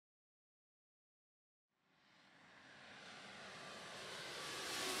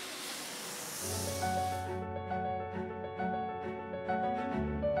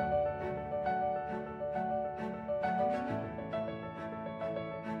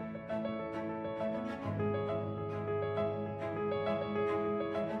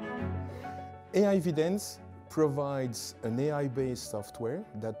AI Evidence provides an AI-based software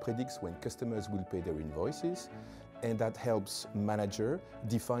that predicts when customers will pay their invoices, and that helps managers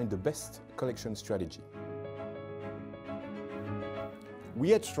define the best collection strategy.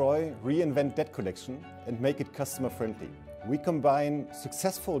 We at Troy reinvent debt collection and make it customer-friendly. We combine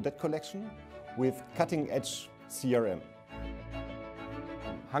successful debt collection with cutting-edge CRM.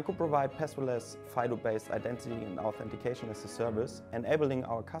 Hanko provide passwordless FIDO-based identity and authentication as a service, enabling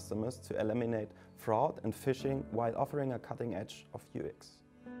our customers to eliminate fraud and phishing while offering a cutting edge of UX.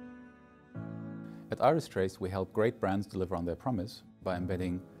 At Iristrace, we help great brands deliver on their promise by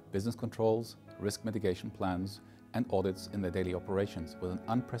embedding business controls, risk mitigation plans, and audits in their daily operations with an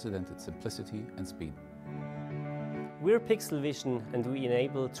unprecedented simplicity and speed. We're Pixel Vision and we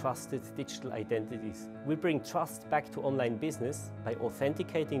enable trusted digital identities. We bring trust back to online business by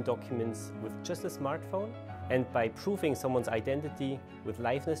authenticating documents with just a smartphone and by proving someone's identity with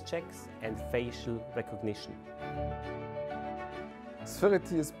liveness checks and facial recognition.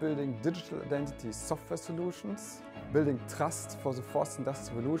 Spherity is building digital identity software solutions, building trust for the fourth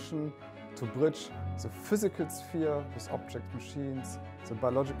industrial revolution to bridge the physical sphere with object machines, the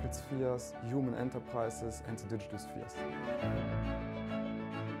biological spheres, human enterprises, and the digital spheres.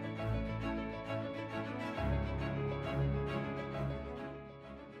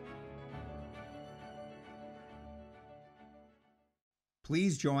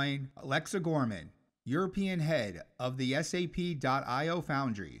 Please join Alexa Gorman, European head of the SAP.iO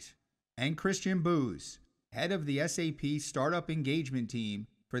Foundries, and Christian Booz, head of the SAP Startup Engagement Team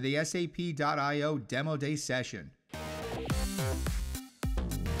for the SAP.iO Demo Day session.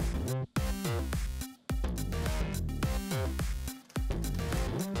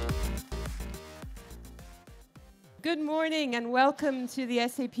 Good morning and welcome to the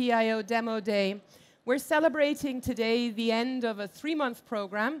SAP.iO Demo Day. We're celebrating today the end of a 3-month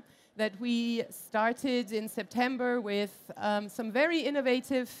program that we started in September with some very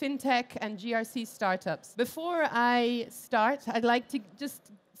innovative FinTech and GRC startups. Before I start, I'd like to just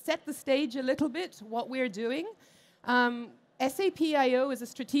set the stage a little bit, what we're doing. SAP.iO is a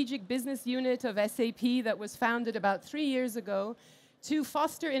strategic business unit of SAP that was founded about 3 years ago to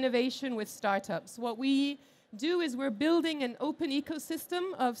foster innovation with startups. What we do is we're building an open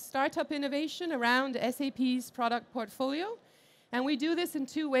ecosystem of startup innovation around SAP's product portfolio. And we do this in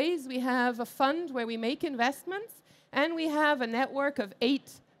 2 ways. We have a fund where we make investments, and we have a network of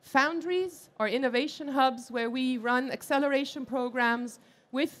 8 foundries or innovation hubs where we run acceleration programs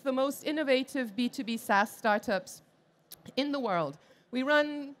with the most innovative B2B SaaS startups in the world. We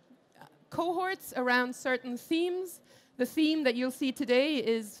run cohorts around certain themes. The theme that you'll see today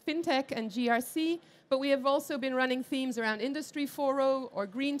is FinTech and GRC, but we have also been running themes around Industry 4.0 or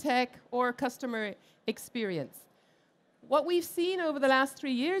Green Tech or customer experience. What we've seen over the last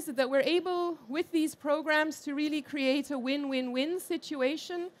 3 years is that we're able, with these programs, to really create a win-win-win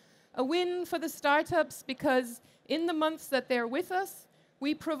situation. A win for the startups because in the months that they're with us,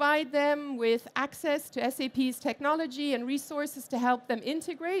 we provide them with access to SAP's technology and resources to help them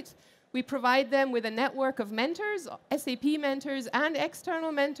integrate. We provide them with a network of mentors, SAP mentors and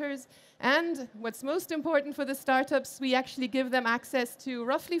external mentors. And what's most important for the startups, we actually give them access to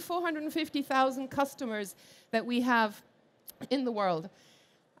roughly 450,000 customers that we have in the world,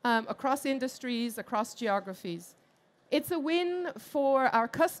 across industries, across geographies. It's a win for our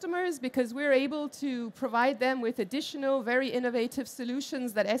customers because we're able to provide them with additional, very innovative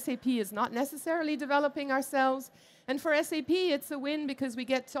solutions that SAP is not necessarily developing ourselves. And for SAP, it's a win because we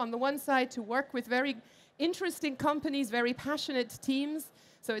get, on the one side, to work with very interesting companies, very passionate teams.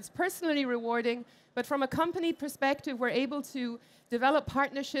 So it's personally rewarding. But from a company perspective, we're able to develop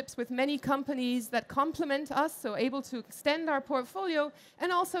partnerships with many companies that complement us, so able to extend our portfolio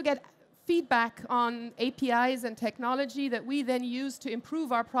and also get feedback on APIs and technology that we then use to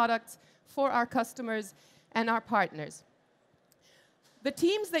improve our products for our customers and our partners. The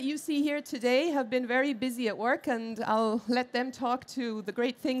teams that you see here today have been very busy at work, and I'll let them talk to the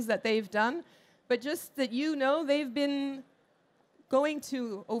great things that they've done. But just that you know, they've been going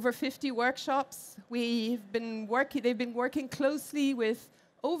to over 50 workshops. They've been working closely with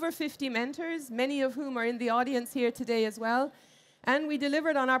over 50 mentors, many of whom are in the audience here today as well. And we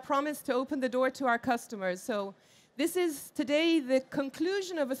delivered on our promise to open the door to our customers. So this is today the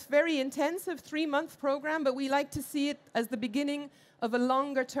conclusion of a very intensive 3-month program, but we like to see it as the beginning of a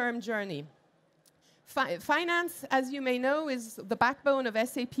longer-term journey. Finance, as you may know, is the backbone of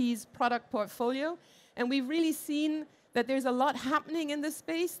SAP's product portfolio. And we've really seen that there's a lot happening in this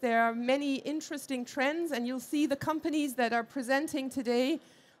space. There are many interesting trends, and you'll see the companies that are presenting today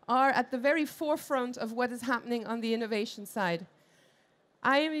are at the very forefront of what is happening on the innovation side.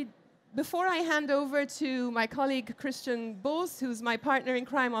 I before I hand over to my colleague Christian Boos, who's my partner in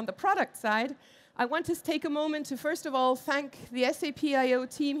crime on the product side, I want to take a moment to first of all thank the SAP.iO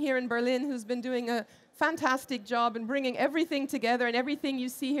team here in Berlin, who's been doing a fantastic job in bringing everything together, and everything you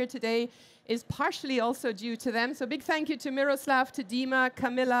see here today is partially also due to them. So big thank you to Miroslav, to Dima,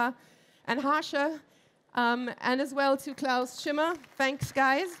 Camilla, and Hasha, and as well to Klaus Schimmer. Thanks,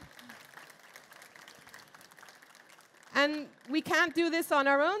 guys. And we can't do this on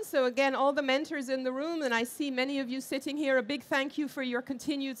our own, so again, all the mentors in the room, and I see many of you sitting here, a big thank you for your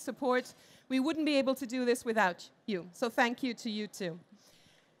continued support. We wouldn't be able to do this without you, so thank you to you too.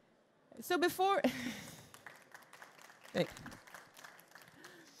 So before...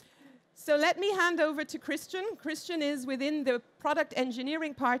 So let me hand over to Christian. Christian is within the product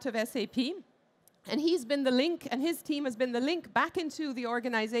engineering part of SAP. And he's been the link, and his team has been the link back into the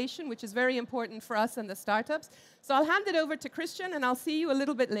organization, which is very important for us and the startups. So I'll hand it over to Christian, and I'll see you a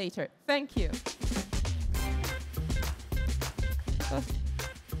little bit later. Thank you.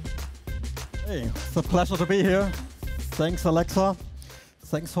 Hey, it's a pleasure to be here. Thanks, Alexa.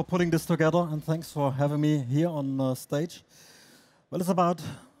 Thanks for putting this together, and thanks for having me here on stage. Well, it's about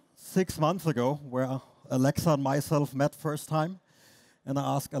 6 months ago where Alexa and myself met first time. And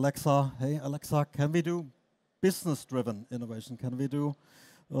I asked Alexa, hey, Alexa, can we do business-driven innovation? Can we do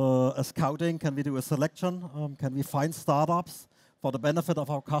a scouting? Can we do a selection? Can we find startups for the benefit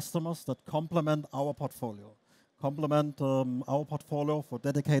of our customers that complement our portfolio? Complement our portfolio for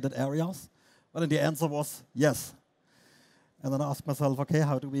dedicated areas? Well, and the answer was yes. And then I asked myself, okay,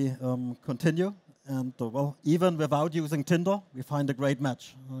 how do we continue? And well, even without using Tinder, we find a great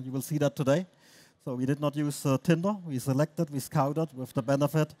match. You will see that today. So we did not use Tinder. We selected, we scouted with the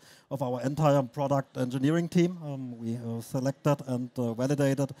benefit of our entire product engineering team. We selected and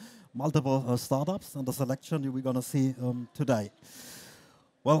validated multiple startups, and the selection we're going to see today.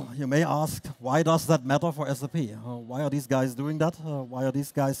 Well, you may ask, why does that matter for SAP? Why are these guys doing that? Why are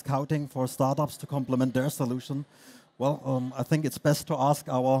these guys scouting for startups to complement their solution? Well, I think it's best to ask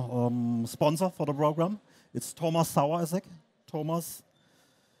our sponsor for the program. It's Thomas Saueresig. Thomas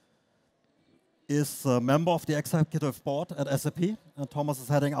is a member of the executive board at SAP, and Thomas is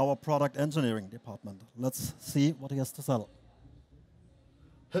heading our product engineering department. Let's see what he has to sell.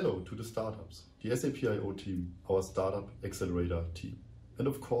 Hello to the startups, the SAP.iO team, our startup accelerator team, and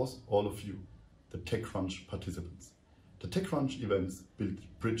of course all of you, the TechCrunch participants. The TechCrunch events build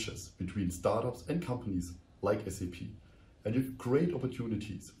bridges between startups and companies like SAP, and give great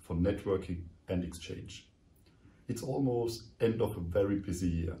opportunities for networking and exchange. It's almost end of a very busy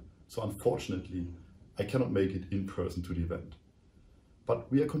year. So unfortunately, I cannot make it in person to the event.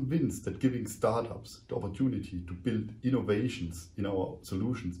 But we are convinced that giving startups the opportunity to build innovations in our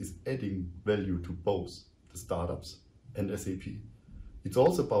solutions is adding value to both the startups and SAP. It's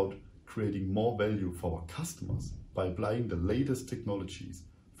also about creating more value for our customers by applying the latest technologies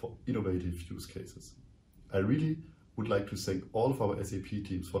for innovative use cases. I really would like to thank all of our SAP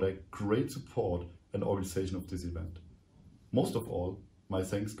teams for their great support and organization of this event. Most of all, my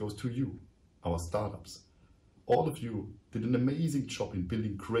thanks goes to you, our startups. All of you did an amazing job in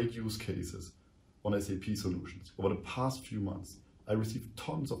building great use cases on SAP solutions. Over the past few months, I received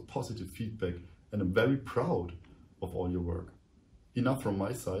tons of positive feedback, and I'm very proud of all your work. Enough from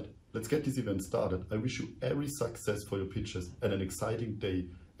my side. Let's get this event started. I wish you every success for your pitches and an exciting day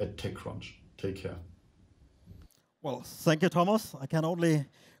at TechCrunch. Take care. Well, thank you, Thomas. I can only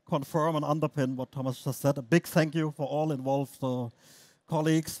confirm and underpin what Thomas just said. A big thank you for all involved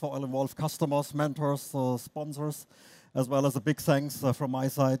colleagues, for all involved customers, mentors, sponsors, as well as a big thanks from my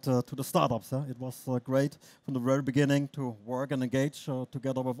side to the startups. It was great from the very beginning to work and engage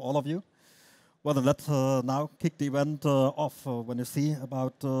together with all of you. Well, then let's now kick the event off. When you see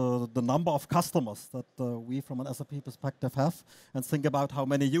about the number of customers that we from an SAP perspective have, and think about how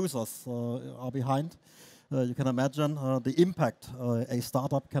many users are behind, you can imagine the impact a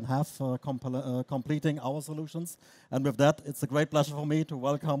startup can have completing our solutions. And with that, it's a great pleasure for me to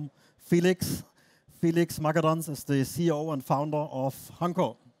welcome Felix. Felix Magadans is the CEO and founder of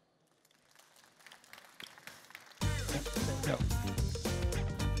Hanko.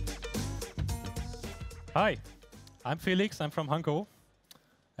 Hi, I'm Felix. I'm from Hanko.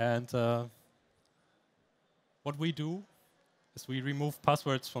 And what we do is we remove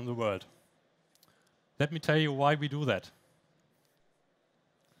passwords from the world. Let me tell you why we do that.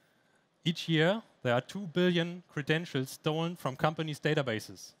 Each year, there are 2 billion credentials stolen from companies'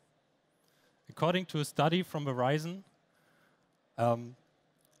 databases. According to a study from Verizon,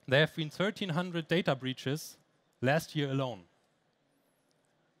 there have been 1,300 data breaches last year alone.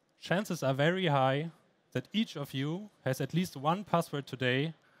 Chances are very high that each of you has at least one password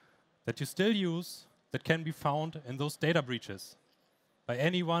today that you still use that can be found in those data breaches by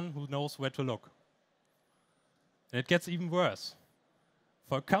anyone who knows where to look. And it gets even worse.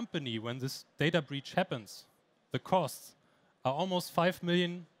 For a company, when this data breach happens, the costs are almost $5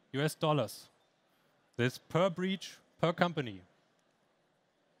 million US. This per breach, per company.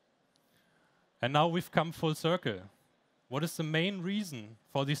 And now we've come full circle. What is the main reason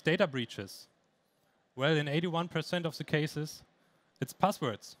for these data breaches? Well, in 81% of the cases, it's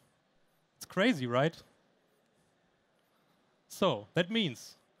passwords. It's crazy, right? So that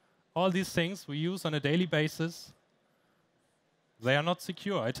means all these things we use on a daily basis, they are not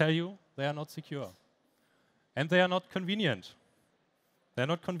secure. I tell you, they are not secure. And they are not convenient. They're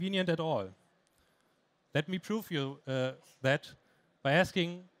not convenient at all. Let me prove you that by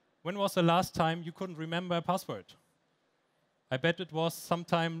asking, when was the last time you couldn't remember a password? I bet it was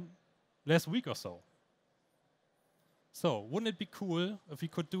sometime last week or so. So, wouldn't it be cool if we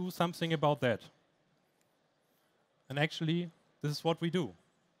could do something about that? And actually, this is what we do.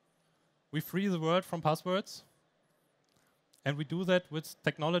 We free the world from passwords, and we do that with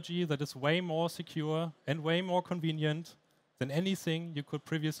technology that is way more secure and way more convenient than anything you could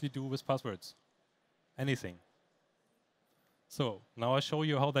previously do with passwords. Anything. So, now I show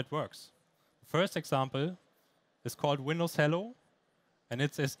you how that works. The first example is called Windows Hello, and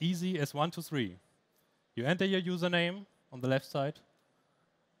it's as easy as 1, 2, 3. You enter your username on the left side.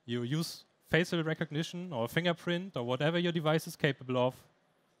 You use facial recognition or fingerprint or whatever your device is capable of,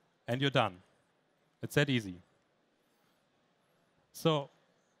 and you're done. It's that easy. So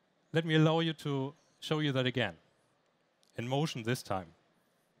let me allow you to show you that again, in motion this time.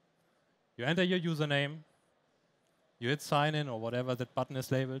 You enter your username. You hit sign in or whatever that button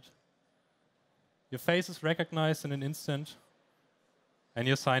is labeled. Your face is recognized in an instant, and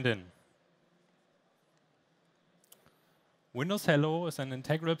you're signed in. Windows Hello is an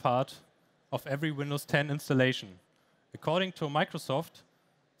integral part of every Windows 10 installation. According to Microsoft,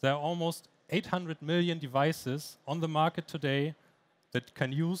 there are almost 800 million devices on the market today that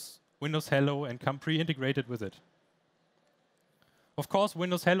can use Windows Hello and come pre-integrated with it. Of course,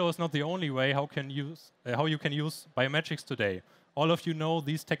 Windows Hello is not the only way how you can use biometrics today. All of you know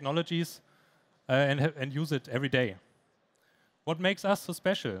these technologies and use it every day. What makes us so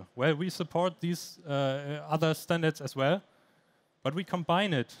special? Well, we support these other standards as well, but we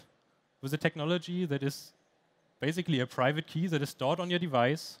combine it with a technology that is basically a private key that is stored on your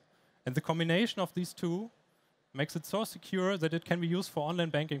device, and the combination of these two makes it so secure that it can be used for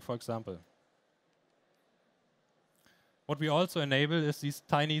online banking, for example. What we also enable is these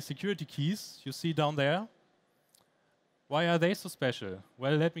tiny security keys you see down there. Why are they so special?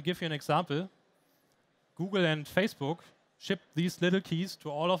 Well, let me give you an example. Google and Facebook shipped these little keys to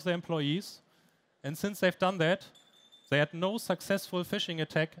all of their employees, and since they've done that, they had no successful phishing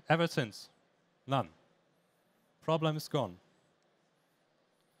attack ever since. None. Problem is gone.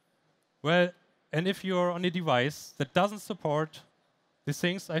 Well, and if you're on a device that doesn't support the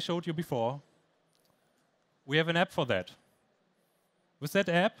things I showed you before, we have an app for that. With that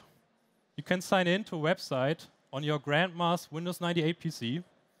app, you can sign in to a website on your grandma's Windows 98 PC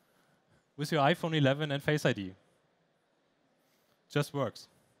with your iPhone 11 and Face ID. Just works.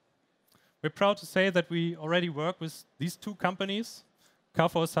 We're proud to say that we already work with these two companies.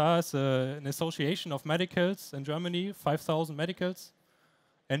 KVSH is an association of medicals in Germany, 5,000 medicals.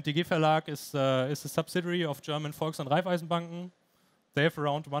 And DG Verlag is a subsidiary of German Volks- and Raiffeisenbanken. They have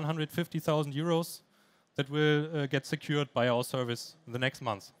around 150,000 euros that will get secured by our service in the next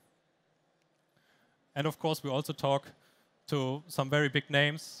month. And of course, we also talk to some very big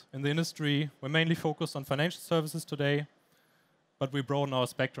names in the industry. We're mainly focused on financial services today, but we broaden our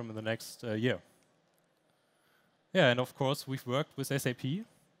spectrum in the next year. Yeah, and of course, we've worked with SAP,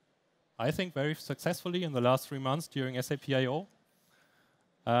 I think very successfully in the last 3 months during SAP.io.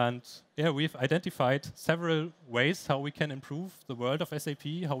 And yeah, we've identified several ways how we can improve the world of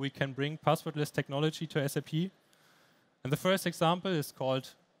SAP, how we can bring passwordless technology to SAP. And the first example is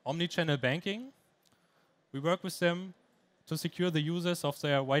called omnichannel banking. We work with them to secure the users of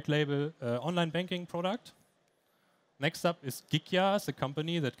their white label online banking product. Next up is Gikya, a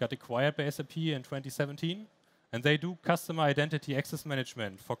company that got acquired by SAP in 2017. And they do customer identity access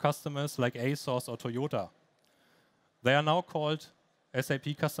management for customers like ASOS or Toyota. They are now called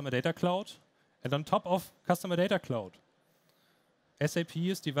SAP Customer Data Cloud. And on top of Customer Data Cloud, SAP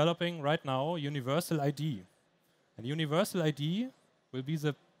is developing right now Universal ID. And Universal ID will be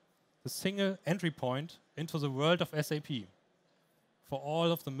the single entry point into the world of SAP for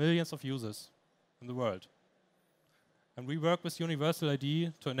all of the millions of users in the world. And we work with Universal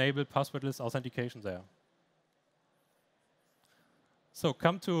ID to enable passwordless authentication there. So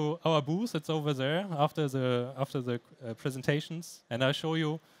come to our booth, it's over there after the presentations, and I'll show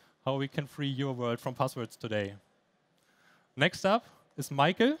you how we can free your world from passwords today. Next up is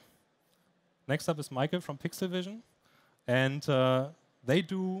Michael. Next up is Michael from Pixel Vision, and they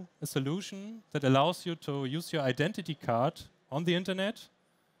do a solution that allows you to use your identity card on the internet,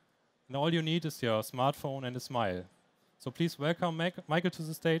 and all you need is your smartphone and a smile. So please welcome Michael to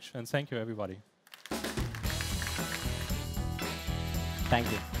the stage, and thank you, everybody. Thank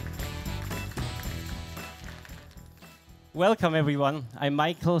you. Welcome, everyone. I'm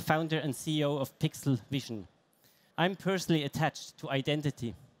Michael, founder and CEO of Pixel Vision. I'm personally attached to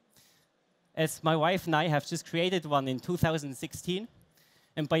identity, as my wife and I have just created one in 2016.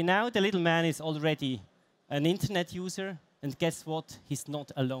 And by now, the little man is already an internet user, and guess what? He's not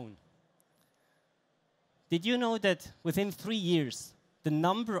alone. Did you know that within 3 years, the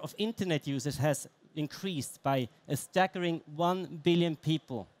number of internet users has increased by a staggering 1 billion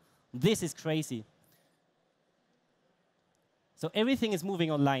people? This is crazy. So everything is moving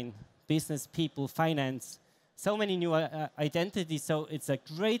online. Business, people, finance, so many new identities. So it's a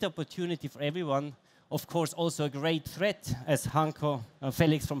great opportunity for everyone. Of course, also a great threat, as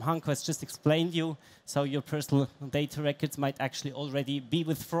Felix from Hanko has just explained you. So your personal data records might actually already be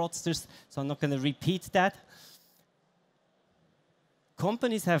with fraudsters. So I'm not going to repeat that.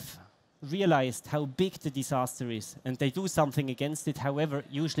 Companies have realized how big the disaster is, and they do something against it. However,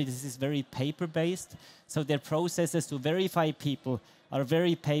 usually this is very paper-based. So their processes to verify people are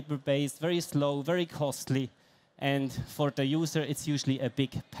very paper-based, very slow, very costly. And for the user, it's usually a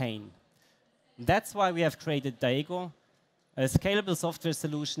big pain. That's why we have created Diego, a scalable software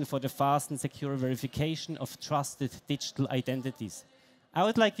solution for the fast and secure verification of trusted digital identities. I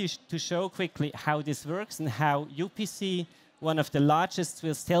would like to show quickly how this works and how UPC, one of the largest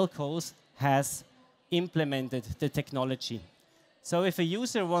Swiss telcos, has implemented the technology. So if a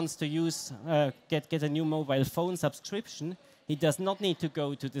user wants to get a new mobile phone subscription, he does not need to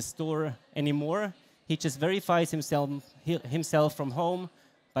go to the store anymore. He just verifies himself from home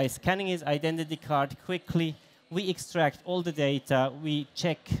by scanning his identity card quickly. We extract all the data. We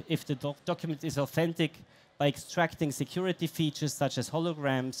check if the document is authentic by extracting security features such as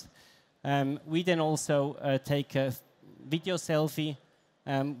holograms. We then also take a video selfie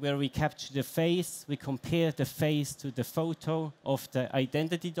where we capture the face. We compare the face to the photo of the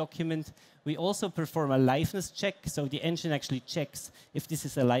identity document. We also perform a liveness check, so the engine actually checks if this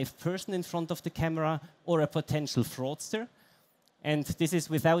is a live person in front of the camera or a potential fraudster. And this is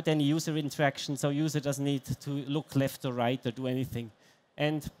without any user interaction, so user doesn't need to look left or right or do anything.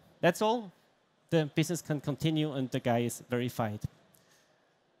 And that's all. The business can continue, and the guy is verified.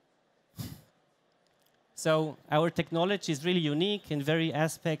 So our technology is really unique in very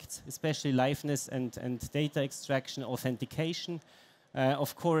aspects, especially liveness and data extraction, authentication.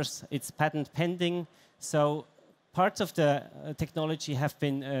 Of course, it's patent pending. So parts of the technology have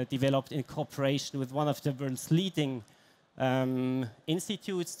been developed in cooperation with one of the world's leading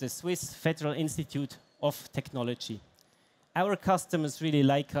institutes, the Swiss Federal Institute of Technology. Our customers really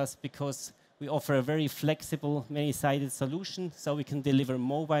like us because we offer a very flexible, many-sided solution, so we can deliver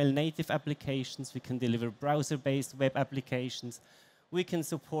mobile native applications, we can deliver browser-based web applications, we can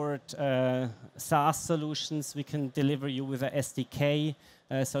support SaaS solutions, we can deliver you with a SDK,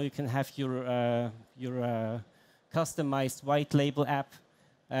 so you can have your customized white label app.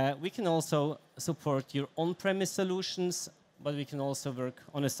 We can also support your on-premise solutions, but we can also work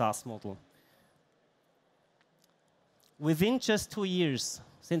on a SaaS model. Within just 2 years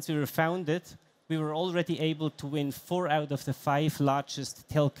since we were founded, we were already able to win 4 out of the 5 largest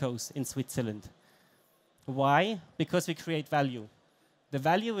telcos in Switzerland. Why? Because we create value. The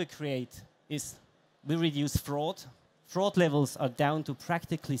value we create is we reduce fraud. Fraud levels are down to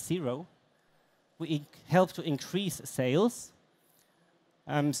practically 0. We help to increase sales.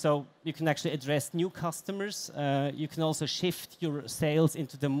 So you can actually address new customers. You can also shift your sales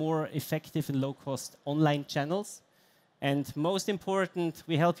into the more effective and low-cost online channels. And most important,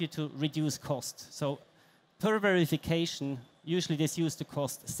 we help you to reduce cost. So per verification, usually this used to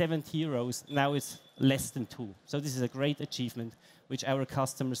cost 70 euros. Now it's less than 2. So this is a great achievement, which our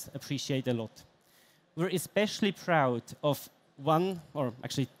customers appreciate a lot. We're especially proud of one, or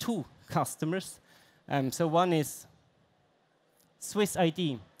actually 2 customers. So one is Swiss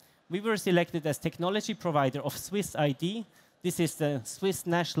ID. We were selected as technology provider of Swiss ID. This is the Swiss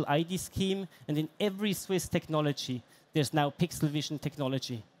national ID scheme, and in every Swiss technology, there's now Pixel Vision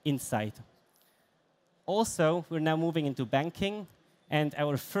technology inside. Also, we're now moving into banking, And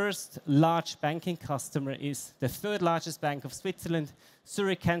our first large banking customer is the third largest bank of Switzerland,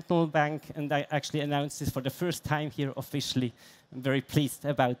 Zurich Cantonal Bank, and I actually announced this for the first time here officially. I'm very pleased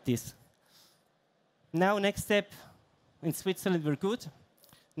about this. Now, next step, in Switzerland we're good.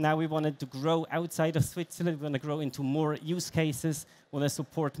 Now we wanted to grow outside of Switzerland. We want to grow into more use cases, want to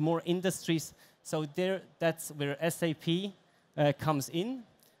support more industries. So that's where SAP comes in.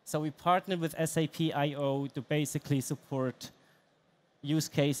 So we partnered with SAP.iO to basically support use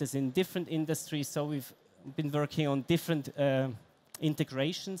cases in different industries. So we've been working on different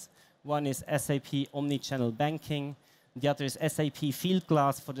integrations. One is SAP Omnichannel Banking. The other is SAP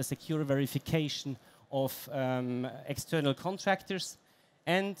Fieldglass for the secure verification of external contractors.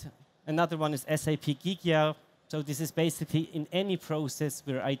 And another one is SAP Gigya. So this is basically in any process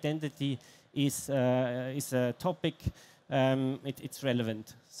where identity is a topic, it's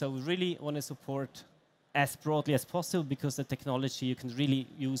relevant. So we really want to support as broadly as possible because the technology you can really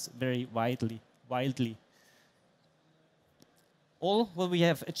use very widely. All what we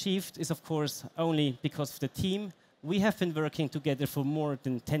have achieved is, of course, only because of the team. We have been working together for more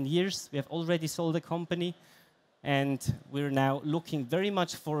than 10 years. We have already sold a company. And we're now looking very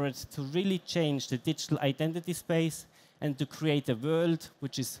much forward to really change the digital identity space and to create a world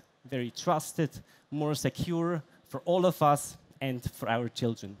which is very trusted, more secure for all of us and for our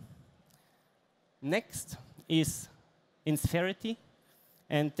children. Next is in Spherity,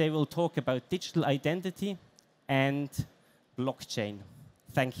 and they will talk about digital identity and blockchain.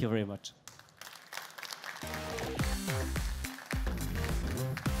 Thank you very much.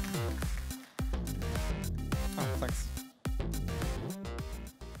 Thanks.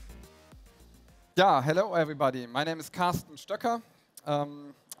 Yeah, hello everybody. My name is Carsten Stöcker.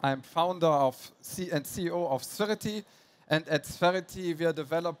 I'm founder and CEO of Spherity. And at Spherity, we are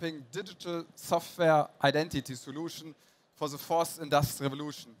developing digital software identity solution for the fourth industrial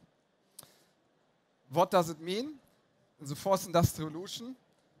revolution. What does it mean? The fourth industrial revolution.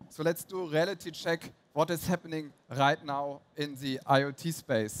 So let's do a reality check what is happening right now in the IoT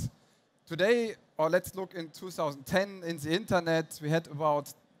space. Today, or let's look in 2010 in the internet, we had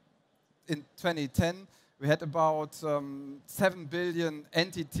about, in 2010, we had about 7 billion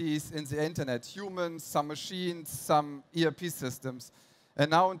entities in the internet, humans, some machines, some ERP systems. And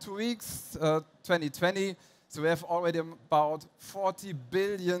now in 2 weeks, 2020, so we have already about 40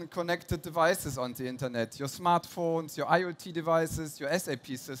 billion connected devices on the internet, your smartphones, your IoT devices, your SAP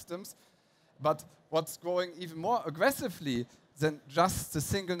systems. But what's growing even more aggressively than just the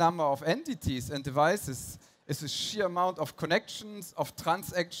single number of entities and devices is the sheer amount of connections, of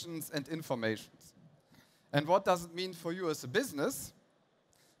transactions and informations. And what does it mean for you as a business?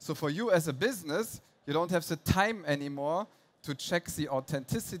 So for you as a business, you don't have the time anymore to check the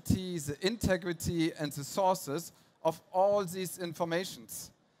authenticity, the integrity and the sources of all these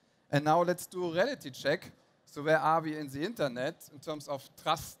informations. And now let's do a reality check. So where are we in the internet in terms of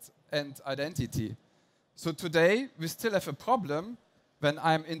trust and identity? So today, we still have a problem when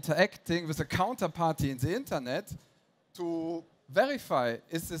I'm interacting with a counterparty in the internet to verify,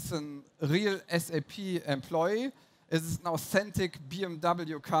 is this a real SAP employee? Is it an authentic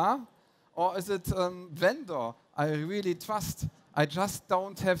BMW car? Or is it a vendor I really trust? I just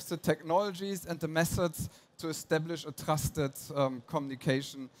don't have the technologies and the methods to establish a trusted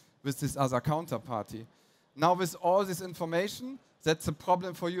communication with this other counterparty. Now with all this information, that's a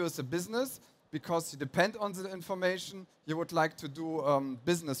problem for you as a business because you depend on the information, you would like to do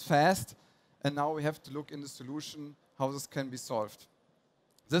business fast, and now we have to look in the solution how this can be solved.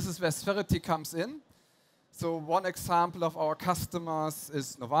 This is where Spherity comes in. So one example of our customers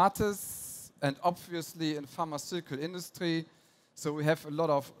is Novartis, and obviously in pharmaceutical industry. So we have a lot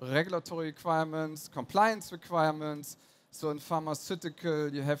of regulatory requirements, compliance requirements. So in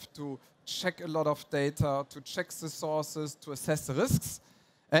pharmaceutical, you have to check a lot of data, to check the sources, to assess the risks.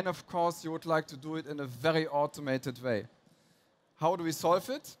 And of course, you would like to do it in a very automated way. How do we solve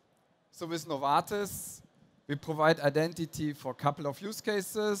it? So with Novartis, we provide identity for a couple of use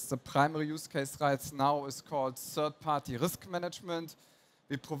cases. The primary use case right now is called third-party risk management.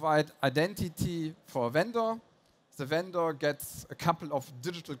 We provide identity for a vendor. The vendor gets a couple of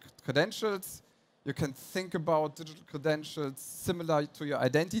digital credentials. You can think about digital credentials similar to your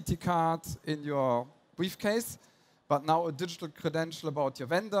identity card in your briefcase, but now a digital credential about your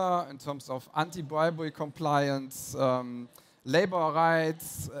vendor in terms of anti-bribery compliance, labor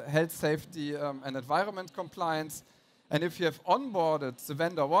rights, health, safety, and environment compliance. And if you have onboarded the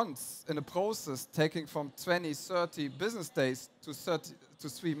vendor once in a process taking from 20, 30 business days to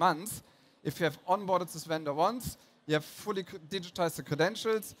 3 months, if you have onboarded this vendor once, you have fully digitized the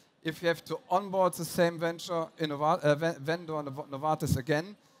credentials, if you have to onboard the same vendor in Novartis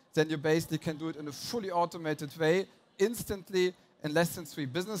again, then you basically can do it in a fully automated way, instantly, in less than 3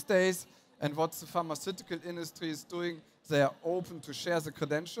 business days. And what the pharmaceutical industry is doing, they are open to share the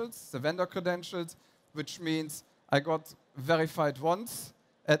credentials, the vendor credentials, which means I got verified once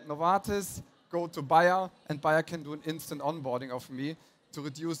at Novartis, go to Bayer, and Bayer can do an instant onboarding of me to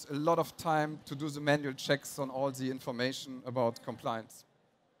reduce a lot of time to do the manual checks on all the information about compliance.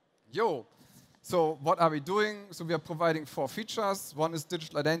 So what are we doing? So we are providing 4 features. One is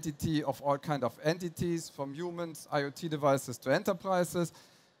digital identity of all kinds of entities, from humans, IoT devices to enterprises.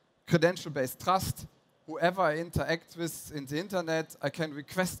 Credential-based trust. Whoever I interact with in the internet, I can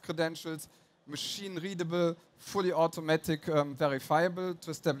request credentials, machine-readable, fully automatic, verifiable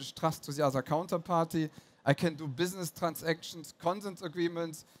to establish trust to the other counterparty. I can do business transactions, consent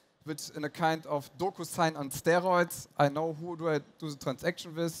agreements, which in a kind of DocuSign on steroids. I know who do I do the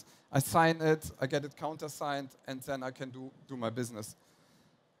transaction with. I sign it, I get it countersigned, and then I can do my business.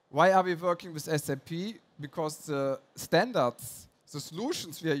 Why are we working with SAP? Because the standards, the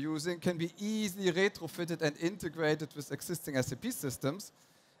solutions we are using can be easily retrofitted and integrated with existing SAP systems.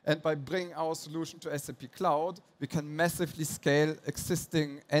 And by bringing our solution to SAP Cloud, we can massively scale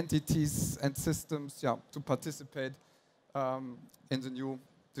existing entities and systems to participate in the new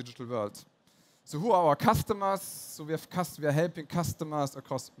digital world. So who are our customers? So we are helping customers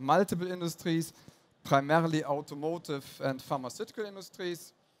across multiple industries, primarily automotive and pharmaceutical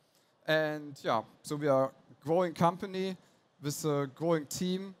industries. And so we are a growing company with a growing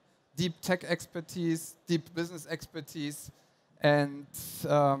team, deep tech expertise, deep business expertise. And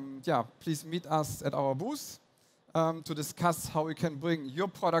please meet us at our booth to discuss how we can bring your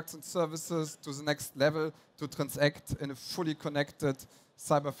products and services to the next level to transact in a fully connected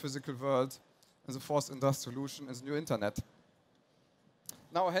cyber-physical world. And the 4th industrial revolution is new internet.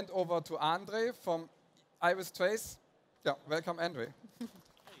 Now I hand over to Andre from Iristrace. Welcome, Andre.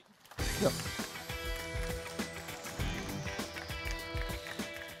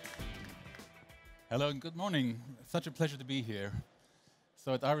 Hello and good morning. Such a pleasure to be here.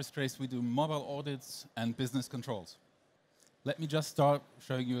 So at Iristrace, we do mobile audits and business controls. Let me just start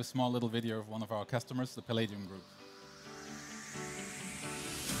showing you a small little video of one of our customers, the Palladium Group.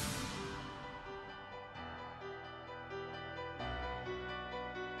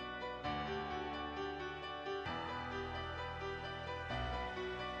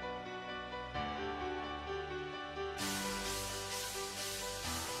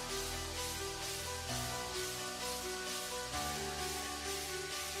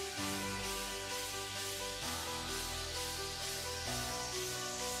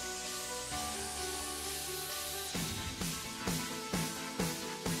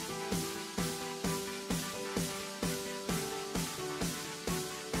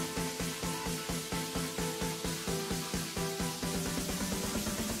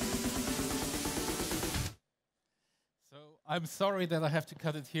 I'm sorry that I have to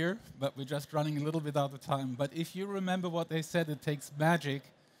cut it here, but we're just running a little bit out of time. But if you remember what they said, it takes magic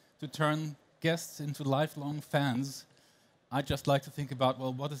to turn guests into lifelong fans. I'd just like to think about,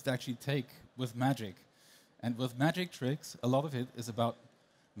 well, what does it actually take with magic? And with magic tricks, a lot of it is about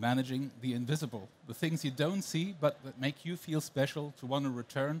managing the invisible, the things you don't see, but that make you feel special to want to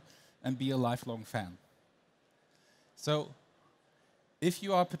return and be a lifelong fan. So if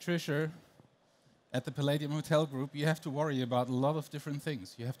you are Patricia at the Palladium Hotel Group, you have to worry about a lot of different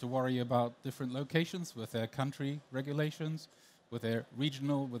things. You have to worry about different locations with their country regulations, with their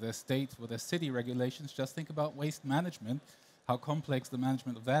regional, with their state, with their city regulations. Just think about waste management, how complex the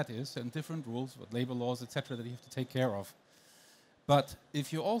management of that is, and different rules with labor laws, etc., that you have to take care of. But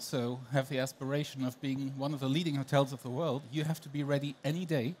if you also have the aspiration of being one of the leading hotels of the world, you have to be ready any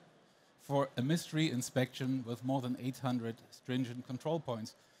day for a mystery inspection with more than 800 stringent control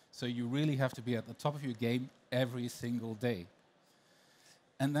points. So you really have to be at the top of your game every single day.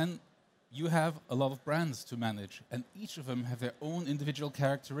 And then you have a lot of brands to manage, and each of them have their own individual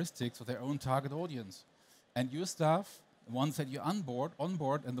characteristics or their own target audience. And your staff, the ones that you onboard,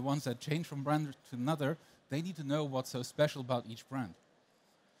 and the ones that change from brand to another, they need to know what's so special about each brand.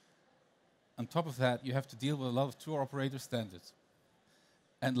 On top of that, you have to deal with a lot of tour operator standards.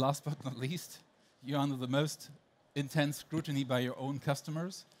 And last but not least, you're under the most intense scrutiny by your own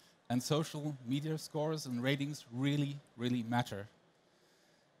customers, and social media scores and ratings really, really matter.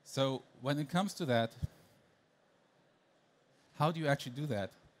 So when it comes to that, how do you actually do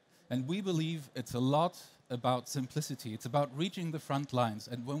that? And we believe it's a lot about simplicity. It's about reaching the front lines.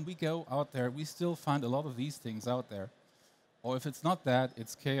 And when we go out there, we still find a lot of these things out there. Or if it's not that,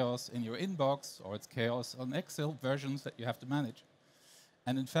 it's chaos in your inbox, or it's chaos on Excel versions that you have to manage.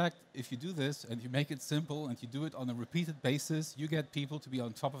 And in fact, if you do this and you make it simple and you do it on a repeated basis, you get people to be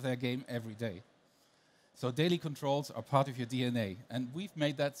on top of their game every day. So daily controls are part of your DNA. And we've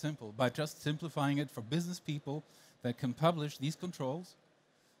made that simple by just simplifying it for business people that can publish these controls,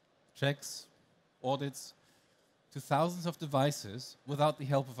 checks, audits, to thousands of devices without the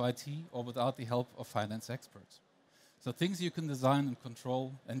help of IT or without the help of finance experts. So things you can design and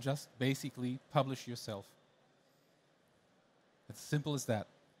control and just basically publish yourself. It's simple as that.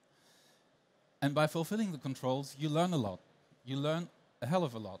 And by fulfilling the controls, you learn a lot. You learn a hell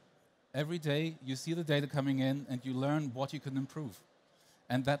of a lot. Every day, you see the data coming in, and you learn what you can improve.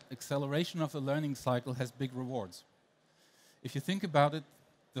 And that acceleration of the learning cycle has big rewards. If you think about it,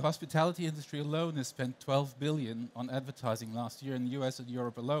 the hospitality industry alone has spent $12 billion on advertising last year in the US and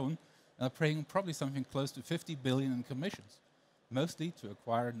Europe alone, and are paying probably something close to $50 billion in commissions, mostly to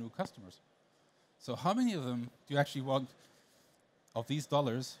acquire new customers. So how many of them do you actually want, of these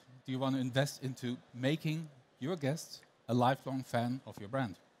dollars, do you want to invest into making your guests a lifelong fan of your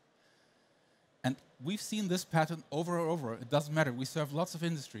brand? And we've seen this pattern over and over. It doesn't matter. We serve lots of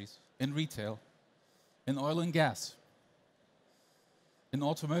industries, in retail, in oil and gas, in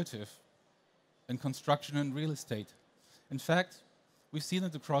automotive, in construction and real estate. In fact, we've seen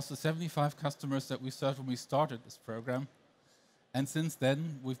it across the 75 customers that we served when we started this program. And since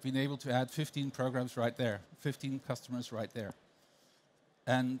then, we've been able to add 15 programs right there, 15 customers right there.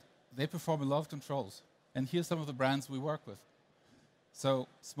 And they perform a lot of controls. And here's some of the brands we work with. So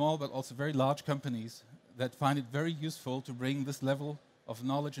small but also very large companies that find it very useful to bring this level of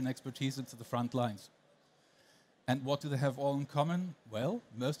knowledge and expertise into the front lines. And what do they have all in common? Well,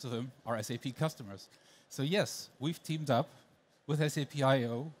 most of them are SAP customers. So yes, we've teamed up with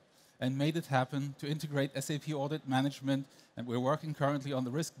SAP.iO and made it happen to integrate SAP audit management, and we're working currently on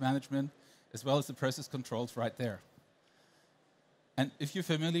the risk management as well as the process controls right there. And if you're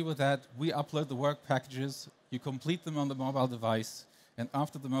familiar with that, we upload the work packages, you complete them on the mobile device, and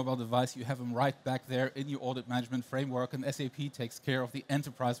after the mobile device, you have them right back there in your audit management framework, and SAP takes care of the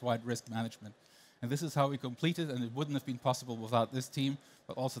enterprise-wide risk management. And this is how we complete it, and it wouldn't have been possible without this team,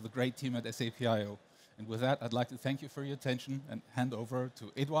 but also the great team at SAP.iO. And with that, I'd like to thank you for your attention and hand over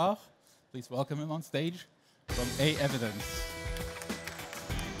to Edouard. Please welcome him on stage from A-Evidence.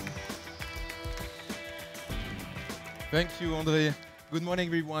 Thank you, André. Good morning,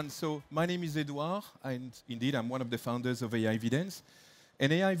 everyone. So my name is Edouard, and indeed, I'm one of the founders of AI Evidence.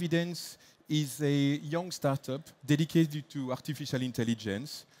 And AI Evidence is a young startup dedicated to artificial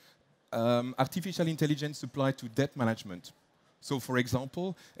intelligence. Artificial intelligence applied to debt management. So for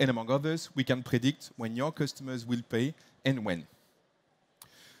example, and among others, we can predict when your customers will pay and when.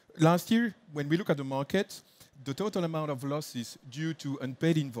 Last year, when we look at the market, the total amount of losses due to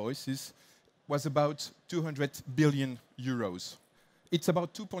unpaid invoices was about 200 billion euros. It's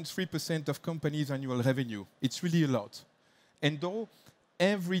about 2.3% of companies' annual revenue. It's really a lot. And though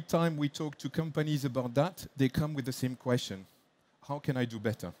every time we talk to companies about that, they come with the same question. How can I do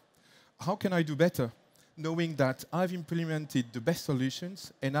better? How can I do better knowing that I've implemented the best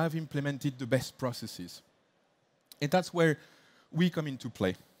solutions and I've implemented the best processes? And that's where we come into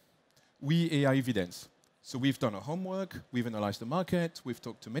play. We, AI Evidence. So we've done our homework, we've analyzed the market, we've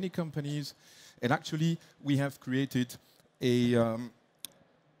talked to many companies, and actually we have created a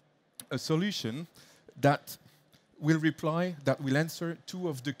solution that will answer two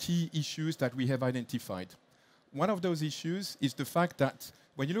of the key issues that we have identified. One of those issues is the fact that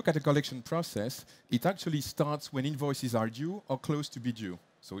when you look at the collection process, it actually starts when invoices are due or close to be due.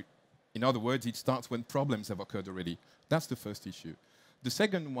 So in other words, it starts when problems have occurred already. That's the first issue. The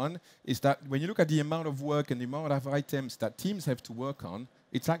second one is that when you look at the amount of work and the amount of items that teams have to work on,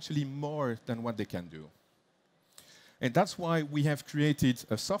 it's actually more than what they can do. And that's why we have created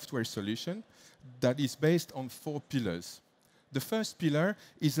a software solution that is based on 4 pillars. The first pillar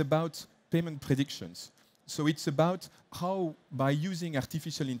is about payment predictions. So it's about how, by using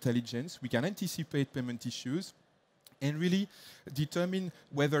artificial intelligence, we can anticipate payment issues and really determine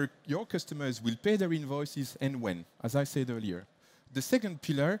whether your customers will pay their invoices and when, as I said earlier. The second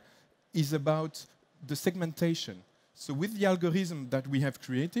pillar is about the segmentation. So with the algorithm that we have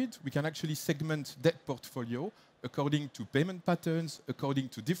created, we can actually segment debt portfolio according to payment patterns, according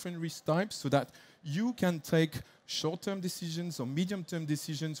to different risk types, so that you can take short-term decisions or medium-term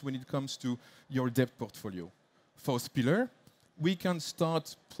decisions when it comes to your debt portfolio. Fourth pillar, we can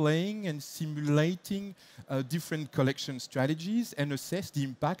start playing and simulating different collection strategies and assess the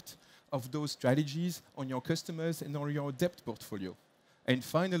impact of those strategies on your customers and on your debt portfolio. And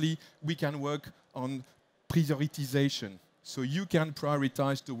finally, we can work on prioritization, so you can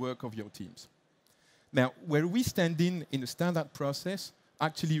prioritize the work of your teams. Now, where we stand in the standard process,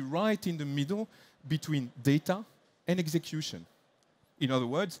 actually right in the middle between data and execution. In other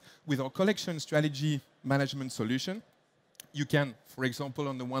words, with our collection strategy management solution, you can, for example,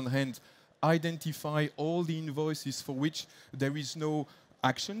 on the one hand, identify all the invoices for which there is no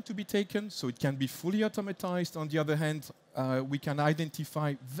action to be taken, so it can be fully automatized. On the other hand, we can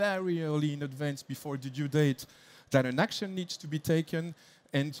identify very early in advance, before the due date, that an action needs to be taken.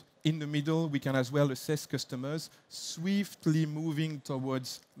 And in the middle, we can as well assess customers, swiftly moving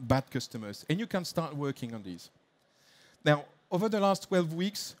towards bad customers. And you can start working on these. Now, over the last 12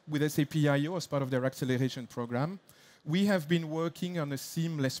 weeks with SAP.iO as part of their acceleration program, we have been working on a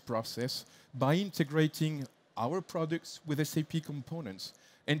seamless process by integrating our products with SAP components.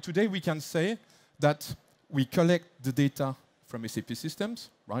 And today we can say that we collect the data from SAP systems,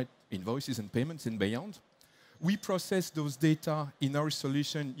 right? Invoices and payments and beyond. We process those data in our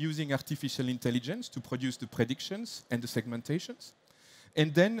solution using artificial intelligence to produce the predictions and the segmentations.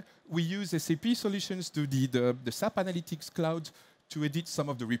 And then we use SAP solutions to the SAP Analytics Cloud to edit some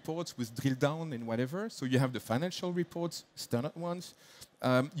of the reports with drill down and whatever. So you have the financial reports, standard ones.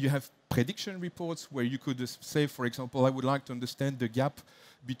 You have prediction reports where you could say, for example, I would like to understand the gap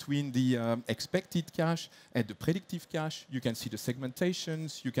between the expected cash and the predictive cash. You can see the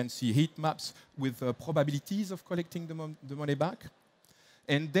segmentations. You can see heat maps with probabilities of collecting the money back.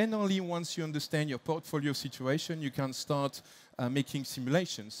 And then only once you understand your portfolio situation, you can start making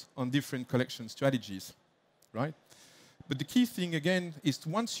simulations on different collection strategies, right? But the key thing, again, is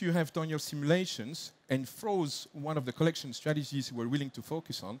once you have done your simulations and froze one of the collection strategies we're willing to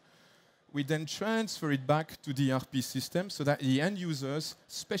focus on, we then transfer it back to the ERP system so that the end users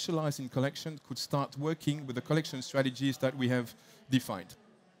specialized in collection could start working with the collection strategies that we have defined.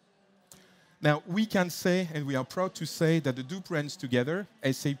 Now, we can say, and we are proud to say, that the two brands together,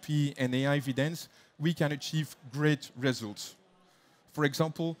 SAP and AI Vidence, we can achieve great results. For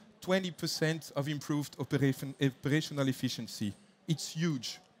example, 20% of improved operational efficiency. It's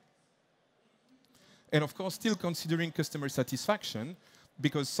huge. And of course, still considering customer satisfaction,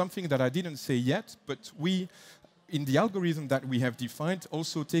 because something that I didn't say yet, but we, in the algorithm that we have defined,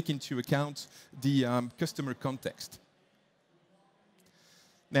 also take into account the customer context.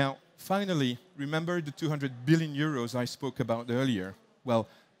 Now, finally, remember the 200 billion euros I spoke about earlier? Well,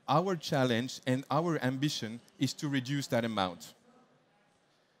 our challenge and our ambition is to reduce that amount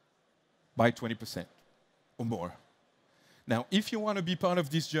by 20% or more. Now, if you want to be part of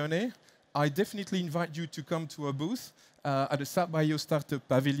this journey, I definitely invite you to come to our booth at the SAP.iO Startup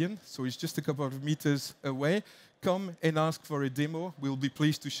Pavilion. So it's just a couple of meters away. Come and ask for a demo. We'll be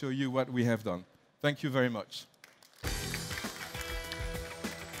pleased to show you what we have done. Thank you very much.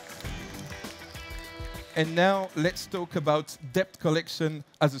 And now let's talk about debt collection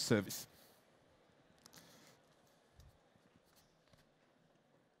as a service.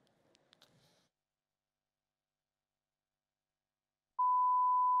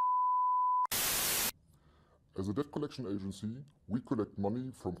 As a debt collection agency, we collect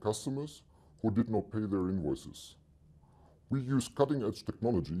money from customers who did not pay their invoices. We use cutting-edge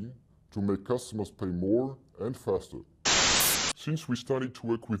technology to make customers pay more and faster. Since we started to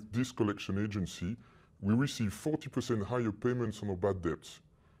work with this collection agency, we receive 40% higher payments on our bad debts.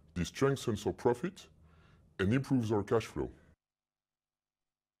 This strengthens our profit and improves our cash flow.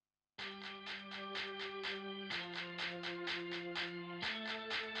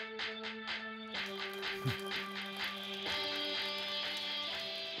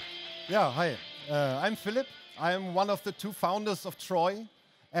 Yeah, hi. I'm Philip. I'm one of the two founders of Troy.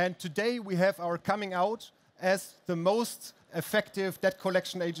 And today we have our coming out as the most effective debt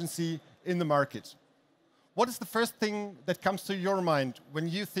collection agency in the market. What is the first thing that comes to your mind when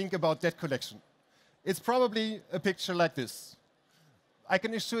you think about debt collection? It's probably a picture like this. I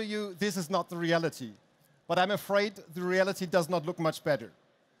can assure you this is not the reality, but I'm afraid the reality does not look much better.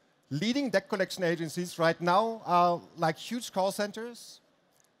 Leading debt collection agencies right now are like huge call centers.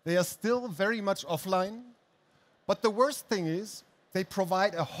 They are still very much offline, but the worst thing is they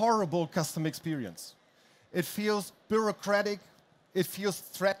provide a horrible customer experience. It feels bureaucratic, it feels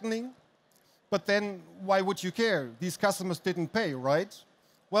threatening, but then why would you care? These customers didn't pay, right?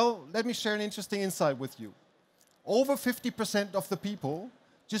 Well, let me share an interesting insight with you. Over 50% of the people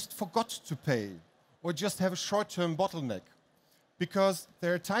just forgot to pay or just have a short-term bottleneck, because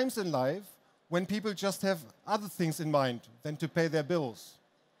there are times in life when people just have other things in mind than to pay their bills,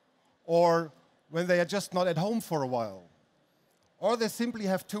 or when they are just not at home for a while, or they simply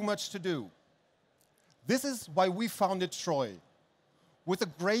have too much to do. This is why we founded Troy. With a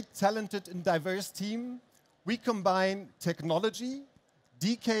great, talented, and diverse team, we combine technology,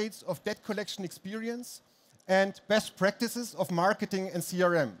 decades of debt collection experience, and best practices of marketing and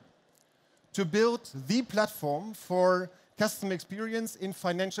CRM to build the platform for customer experience in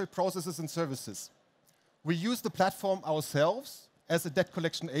financial processes and services. We use the platform ourselves as a debt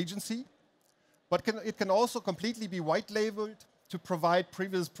collection agency, but it can also completely be white-labeled to provide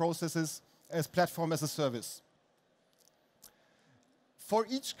previous processes as platform as a service. For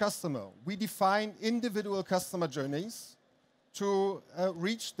each customer, we define individual customer journeys to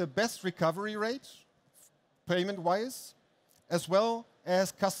reach the best recovery rate, payment-wise, as well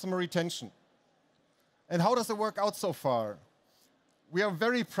as customer retention. And how does it work out so far? We are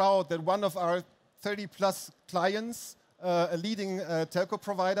very proud that one of our 30-plus clients, a leading telco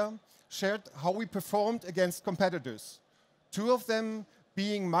provider, shared how we performed against competitors, 2 of them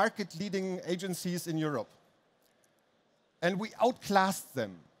being market-leading agencies in Europe. And we outclassed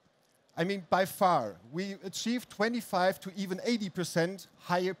them. I mean, by far. We achieved 25 to even 80%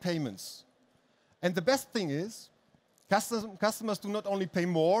 higher payments. And the best thing is, customers do not only pay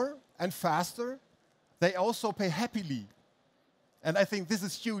more and faster, they also pay happily. And I think this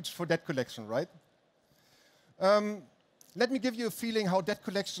is huge for debt collection, right? Let me give you a feeling how debt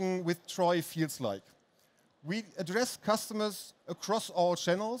collection with Troy feels like. We address customers across all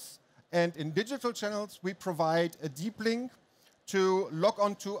channels, and in digital channels, we provide a deep link to log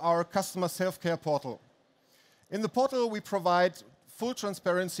onto our customer self-care portal. In the portal, we provide full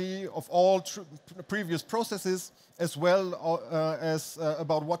transparency of all previous processes, as well as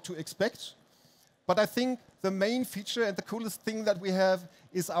about what to expect. But I think the main feature and the coolest thing that we have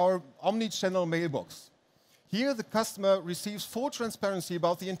is our omni-channel mailbox. Here, the customer receives full transparency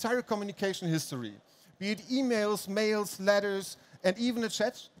about the entire communication history, be it emails, mails, letters, and even a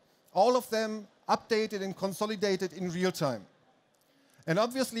chat, all of them updated and consolidated in real time. And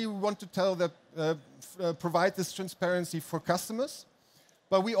obviously, we want to provide this transparency for customers,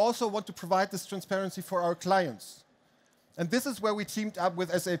 but we also want to provide this transparency for our clients. And this is where we teamed up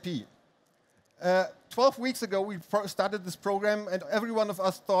with SAP. 12 weeks ago, we started this program, and every one of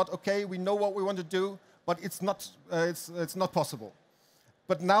us thought, okay, we know what we want to do, but it's not possible.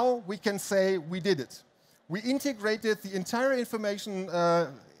 But now we can say we did it. We integrated the entire information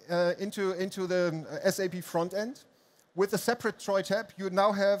into the SAP front end. With a separate Troy tab, you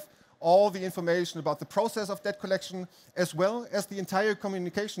now have all the information about the process of debt collection, as well as the entire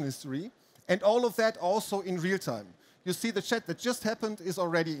communication history, and all of that also in real time. You see the chat that just happened is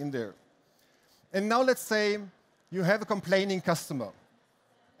already in there. And now let's say you have a complaining customer,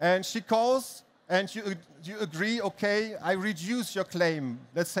 and she calls, and you agree, okay, I reduce your claim,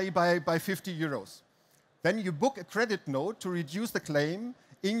 let's say by 50 euros. Then you book a credit note to reduce the claim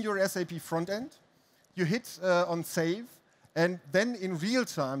in your SAP front end. You hit on save, and then in real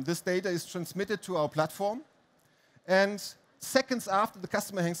time, this data is transmitted to our platform. And seconds after the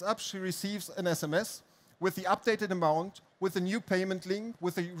customer hangs up, she receives an SMS with the updated amount, with a new payment link,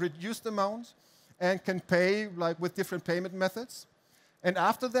 with a reduced amount, and can pay with different payment methods. And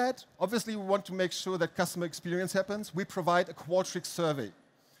after that, obviously, we want to make sure that customer experience happens. We provide a Qualtrics survey.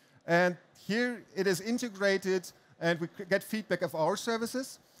 And here it is integrated, and we get feedback of our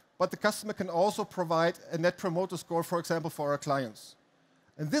services. But the customer can also provide a net promoter score, for example, for our clients.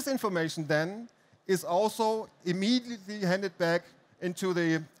 And this information then is also immediately handed back into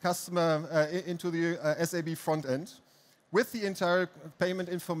the customer, into the SAP front end, with the entire payment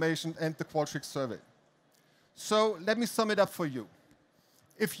information and the Qualtrics survey. So let me sum it up for you.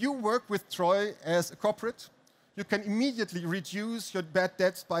 If you work with Troy as a corporate, you can immediately reduce your bad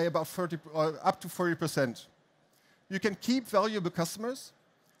debts by about up to 40%. You can keep valuable customers,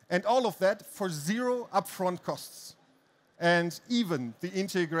 and all of that for 0 upfront costs, and even the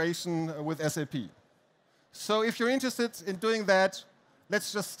integration with SAP. So if you're interested in doing that,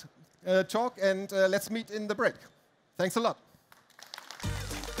 let's just talk, and let's meet in the break. Thanks a lot.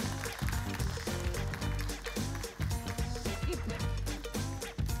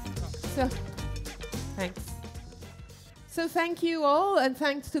 Thanks. So thank you all, and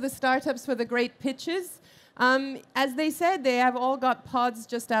thanks to the startups for the great pitches. As they said, they have all got pods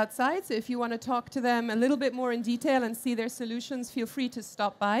just outside, so if you want to talk to them a little bit more in detail and see their solutions, feel free to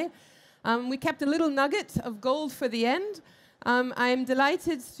stop by. We kept a little nugget of gold for the end. I'm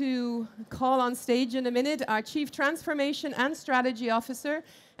delighted to call on stage in a minute our Chief Transformation and Strategy Officer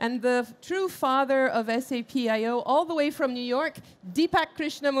and the true father of SAP.io, all the way from New York, Deepak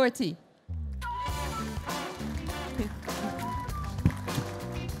Krishnamurthy.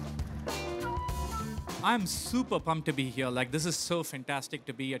 I'm super pumped to be here. This is so fantastic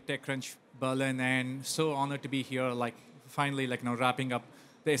to be at TechCrunch Berlin, and so honored to be here, finally, wrapping up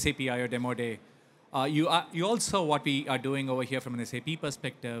the SAP.io demo day. You all saw what we are doing over here from an SAP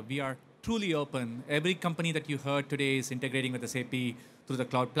perspective. We are truly open. Every company that you heard today is integrating with SAP through the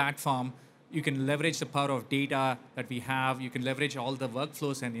cloud platform. You can leverage the power of data that we have. You can leverage all the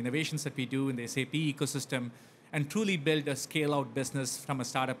workflows and innovations that we do in the SAP ecosystem and truly build a scale-out business from a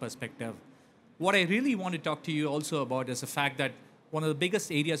startup perspective. What I really want to talk to you also about is the fact that one of the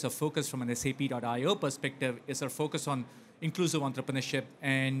biggest areas of focus from an SAP.io perspective is our focus on inclusive entrepreneurship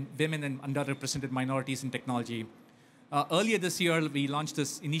and women and underrepresented minorities in technology. Earlier this year, we launched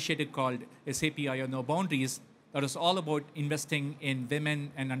this initiative called SAP.io No Boundaries that is all about investing in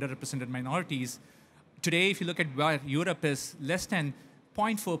women and underrepresented minorities. Today, if you look at where Europe is, less than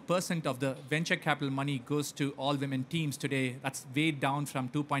 0.4% of the venture capital money goes to all women teams today. That's way down from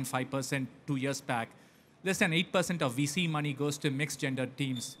 2.5% 2 years back. Less than 8% of VC money goes to mixed gender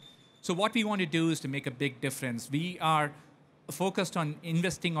teams. So what we want to do is to make a big difference. We are focused on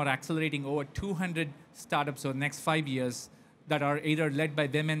investing or accelerating over 200 startups over the next 5 years that are either led by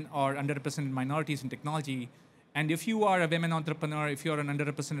women or underrepresented minorities in technology. And if you are a women entrepreneur, if you're an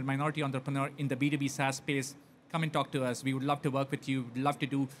underrepresented minority entrepreneur in the B2B SaaS space, come and talk to us. We would love to work with you. We'd love to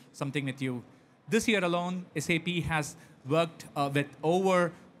do something with you. This year alone, SAP has worked with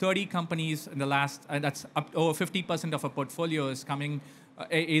over 30 companies in the last, and that's up over 50% of our portfolio is coming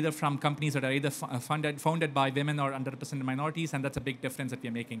either from companies that are either founded by women or underrepresented minorities, and that's a big difference that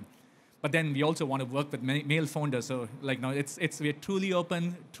we're making. But then we also want to work with male founders. So we're truly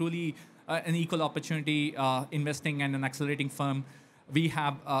open, truly an equal opportunity investing and an accelerating firm. We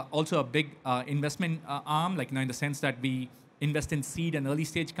have also a big investment arm, in the sense that we invest in seed and early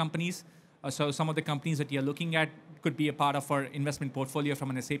stage companies. So some of the companies that you're looking at could be a part of our investment portfolio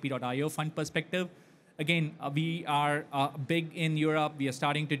from an SAP.io fund perspective. Again, we are big in Europe. We are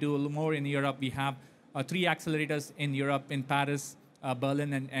starting to do a little more in Europe. We have 3 accelerators in Europe, in Paris,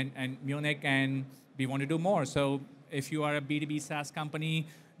 Berlin, and Munich, and we want to do more. So if you are a B2B SaaS company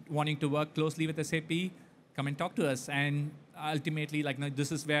wanting to work closely with SAP, come and talk to us. And ultimately,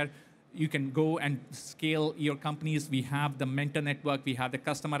 this is where you can go and scale your companies. We have the mentor network, we have the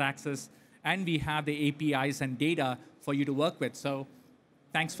customer access, and we have the APIs and data for you to work with. So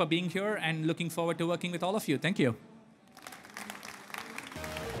thanks for being here and looking forward to working with all of you. Thank you.